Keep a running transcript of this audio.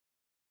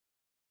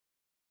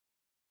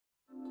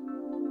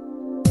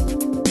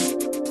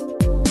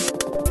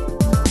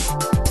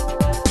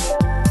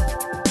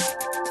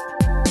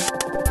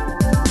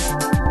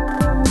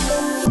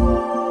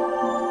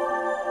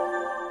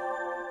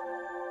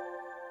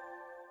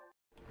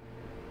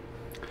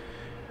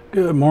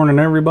Good morning,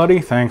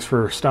 everybody. Thanks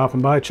for stopping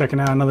by, checking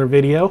out another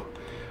video.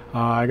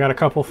 I got a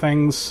couple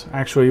things,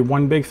 actually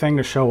one big thing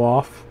to show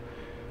off.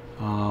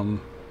 A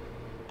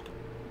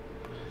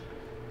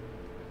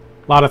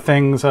lot of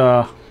things.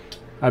 I've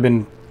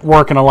been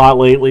working a lot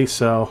lately,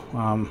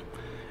 so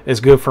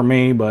it's good for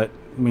me, but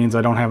means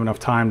I don't have enough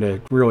time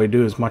to really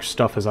do as much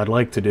stuff as I'd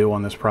like to do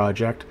on this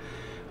project.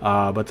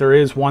 But there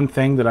is one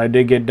thing that I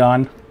did get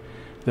done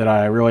that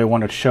I really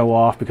wanted to show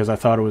off because I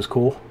thought it was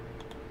cool.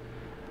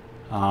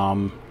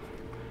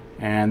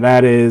 And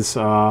that is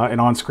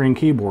an on-screen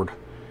keyboard.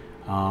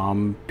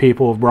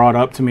 People have brought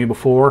up to me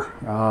before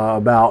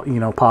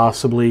about,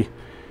 possibly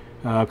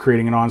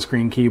creating an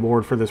on-screen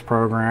keyboard for this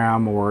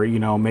program, or,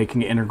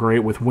 making it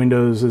integrate with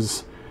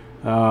Windows's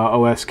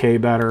OSK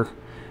better.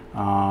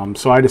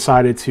 So I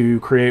decided to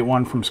create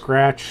one from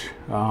scratch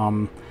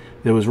that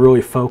was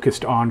really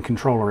focused on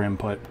controller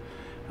input.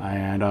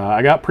 And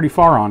I got pretty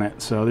far on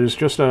it, so there's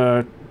just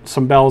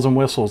some bells and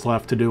whistles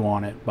left to do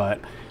on it.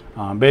 But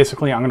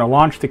basically, I'm going to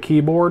launch the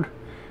keyboard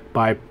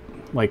by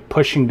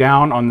pushing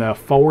down on the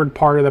forward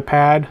part of the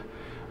pad,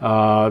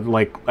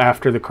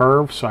 after the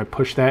curve. So I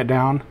push that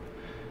down,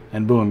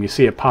 and boom, you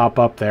see it pop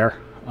up there.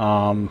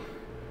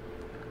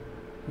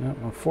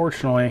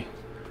 Unfortunately,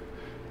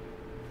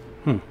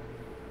 I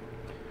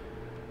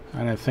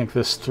didn't think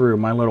this through.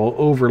 My little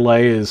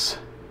overlay is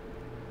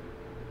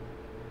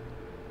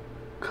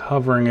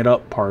covering it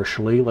up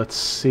partially. Let's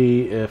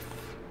see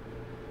if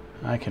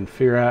I can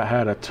figure out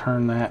how to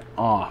turn that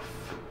off.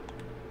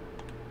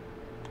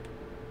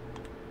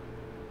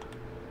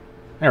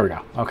 There we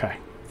go. Okay.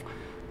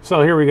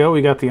 So here we go.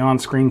 We got the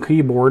on-screen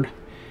keyboard,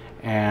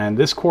 and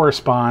this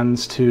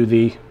corresponds to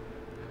the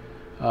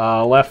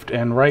left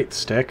and right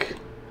stick.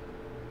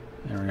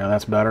 There we go.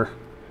 That's better.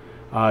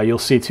 You'll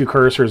see two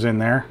cursors in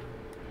there,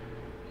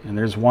 and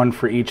there's one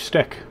for each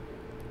stick.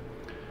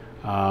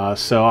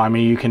 So I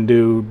mean, you can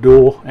do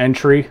dual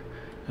entry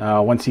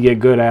once you get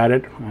good at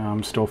it.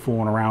 I'm still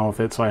fooling around with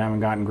it, so I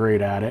haven't gotten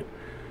great at it.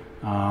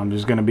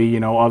 There's going to be,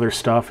 other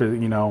stuff,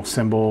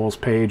 symbols,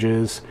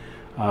 pages,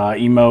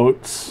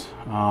 emotes.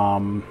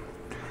 I'll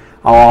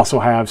also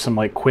have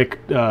some quick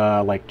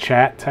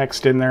chat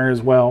text in there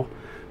as well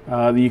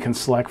that you can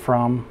select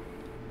from.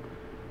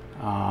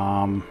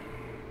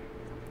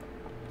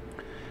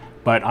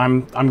 But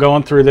I'm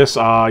going through this.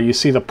 You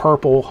see the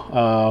purple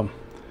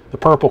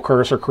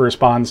cursor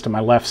corresponds to my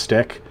left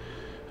stick,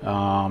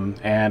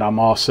 and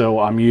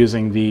I'm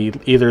using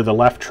either the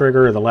left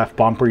trigger or the left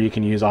bumper. You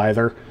can use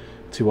either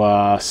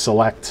to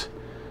select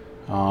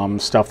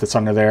stuff that's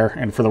under there,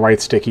 and for the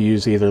right stick you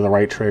use either the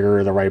right trigger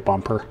or the right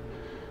bumper.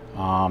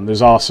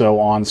 There's also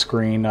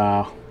on-screen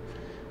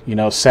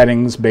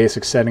settings,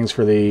 basic settings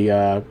for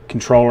the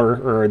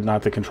controller, or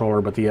not the controller,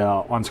 but the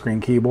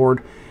on-screen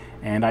keyboard.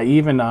 And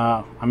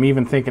I'm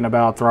even thinking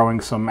about throwing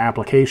some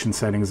application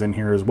settings in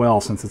here as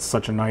well, since it's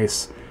such a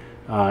nice,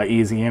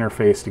 easy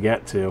interface to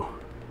get to.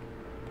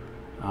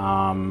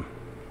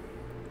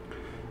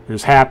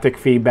 There's haptic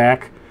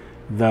feedback,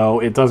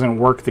 though it doesn't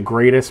work the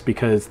greatest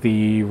because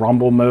the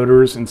rumble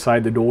motors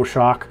inside the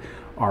DualShock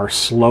are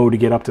slow to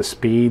get up to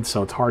speed,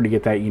 so it's hard to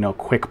get that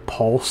quick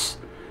pulse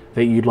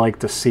that you'd like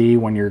to see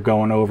when you're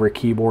going over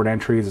keyboard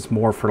entries. It's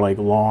more for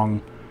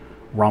long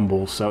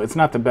rumbles, so it's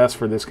not the best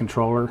for this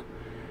controller.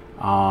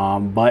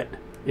 But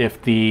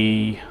if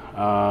the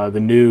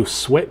new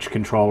Switch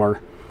controller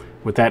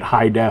with that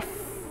high def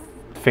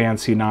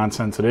fancy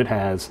nonsense that it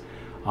has,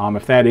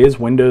 if that is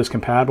Windows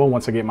compatible,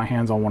 once I get my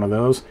hands on one of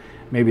those,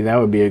 maybe that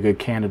would be a good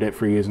candidate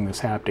for using this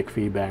haptic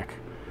feedback.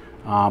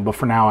 But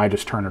for now, I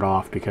just turn it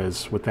off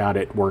because without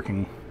it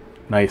working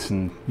nice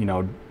and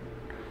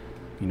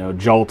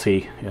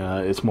jolty,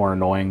 it's more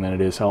annoying than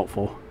it is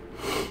helpful.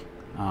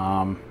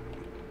 But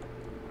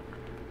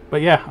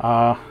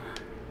yeah.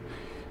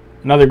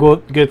 Another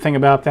good thing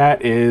about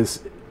that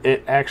is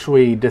it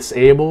actually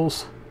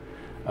disables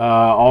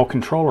all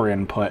controller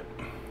input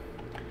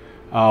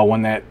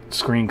when that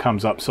screen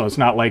comes up. So it's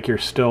not like you're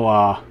still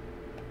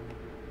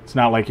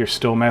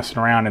messing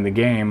around in the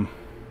game.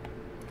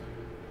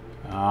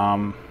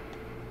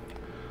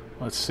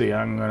 Let's see.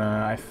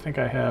 I think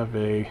I have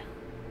a.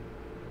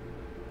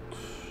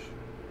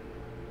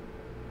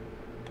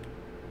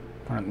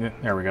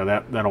 There we go.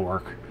 That'll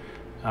work.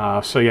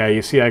 So yeah,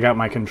 you see I got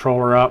my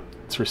controller up.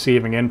 It's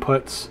receiving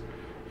inputs,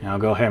 and I'll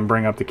go ahead and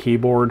bring up the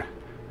keyboard,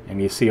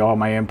 and you see all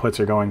my inputs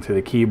are going to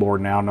the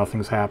keyboard now.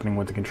 Nothing's happening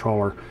with the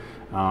controller.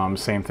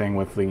 Same thing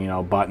with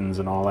the buttons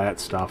and all that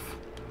stuff.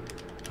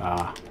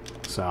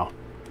 So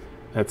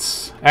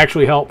that's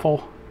actually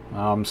helpful.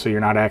 So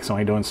you're not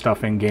accidentally doing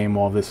stuff in game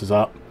while this is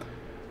up,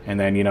 and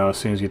then as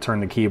soon as you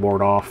turn the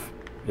keyboard off,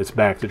 it's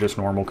back to just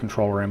normal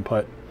controller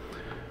input.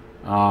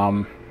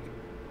 So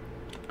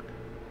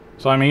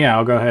I mean, yeah,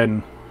 I'll go ahead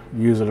and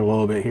use it a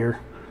little bit here.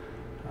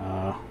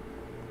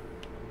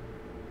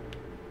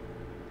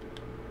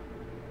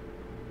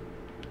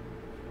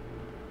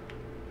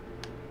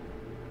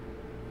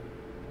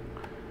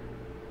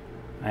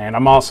 And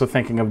I'm also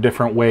thinking of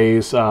different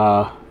ways,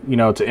 to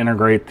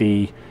integrate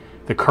the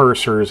the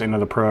cursors into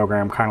the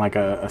program, kind of like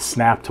a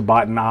snap to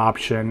button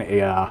option,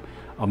 a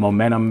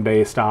momentum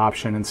based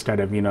option instead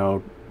of, you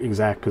know,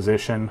 exact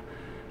position.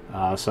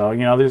 So,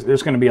 you know,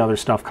 there's going to be other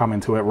stuff coming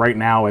to it. Right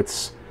now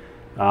it's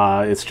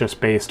just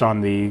based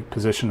on the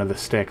position of the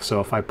stick. So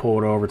if I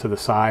pull it over to the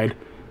side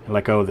and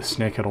let go of the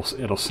stick,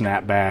 it'll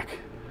snap back.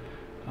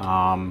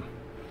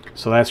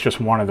 So that's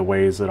just one of the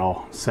ways that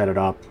I'll set it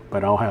up,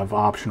 but I'll have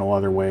optional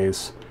other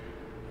ways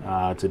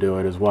to do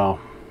it as well.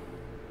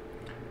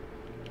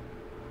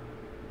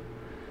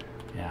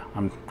 Yeah,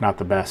 I'm not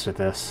the best at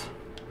this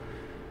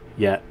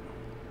yet.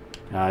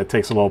 It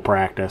takes a little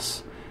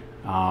practice.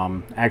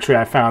 Actually,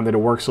 I found that it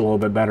works a little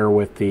bit better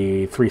with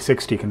the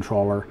 360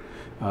 controller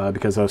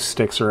because those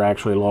sticks are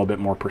actually a little bit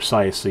more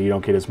precise, so you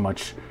don't get as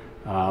much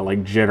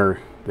like jitter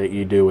that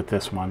you do with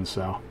this one.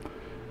 So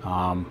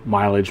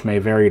mileage may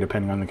vary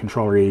depending on the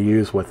controller you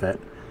use with it.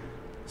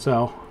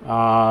 So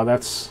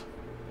that's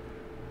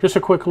just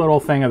a quick little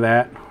thing of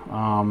that.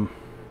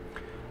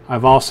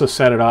 I've also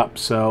set it up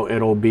so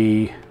it'll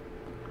be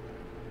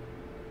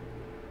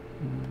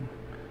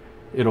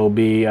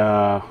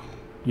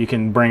you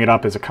can bring it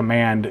up as a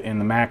command in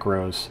the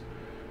macros,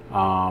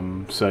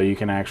 so you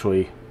can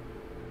actually,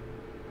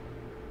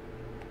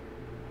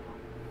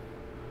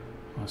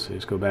 let's see,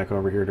 let's go back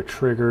over here to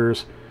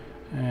triggers,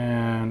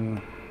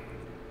 and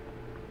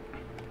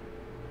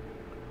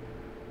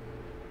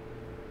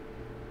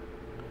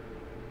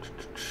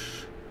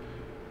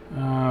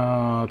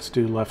let's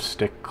do left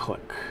stick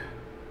click.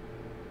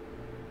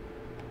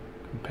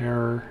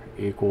 Compare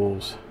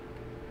equals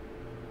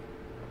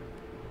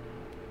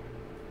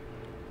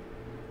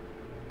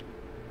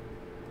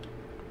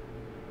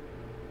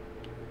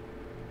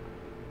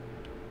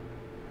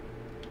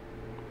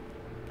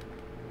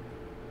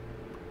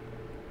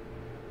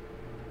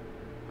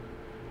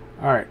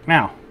Alright,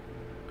 now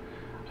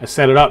I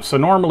set it up. So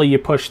normally you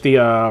push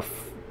the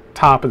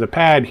top of the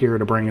pad here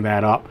to bring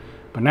that up,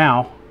 but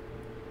now,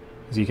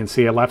 as you can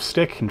see, a left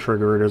stick can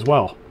trigger it as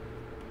well.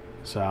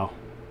 So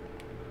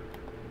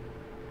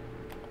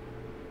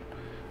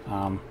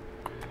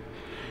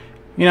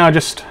you know,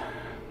 just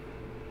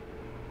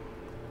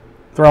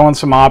throwing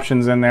some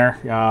options in there,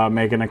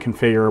 making it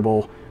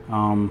configurable.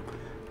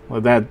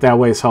 That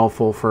way is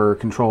helpful for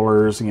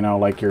controllers, you know,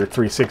 like your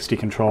 360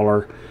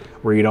 controller,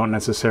 where you don't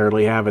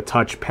necessarily have a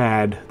touch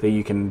pad that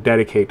you can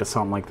dedicate to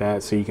something like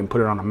that, so you can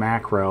put it on a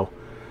macro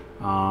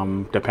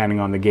depending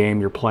on the game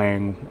you're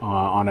playing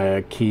on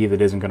a key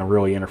that isn't going to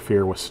really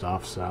interfere with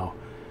stuff. So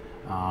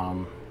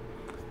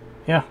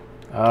yeah,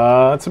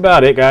 that's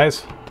about it,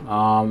 guys.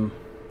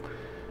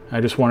 I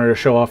just wanted to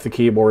show off the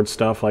keyboard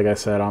stuff. Like I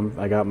said,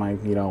 I got my,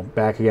 you know,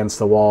 back against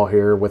the wall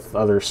here with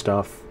other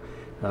stuff.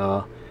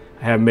 I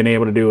haven't been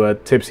able to do a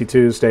Tipsy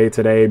Tuesday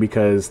today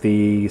because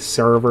the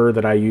server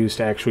that I use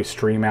to actually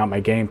stream out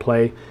my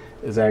gameplay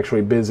is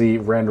actually busy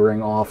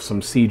rendering off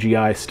some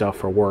CGI stuff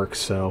for work.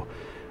 So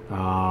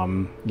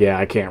yeah,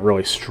 I can't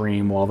really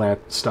stream while that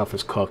stuff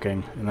is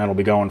cooking, and that'll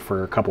be going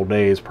for a couple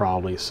days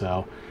probably.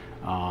 So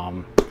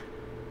all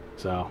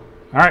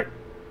right,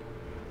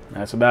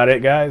 that's about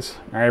it, guys.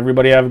 All right,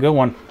 everybody have a good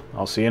one.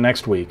 I'll see you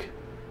next week.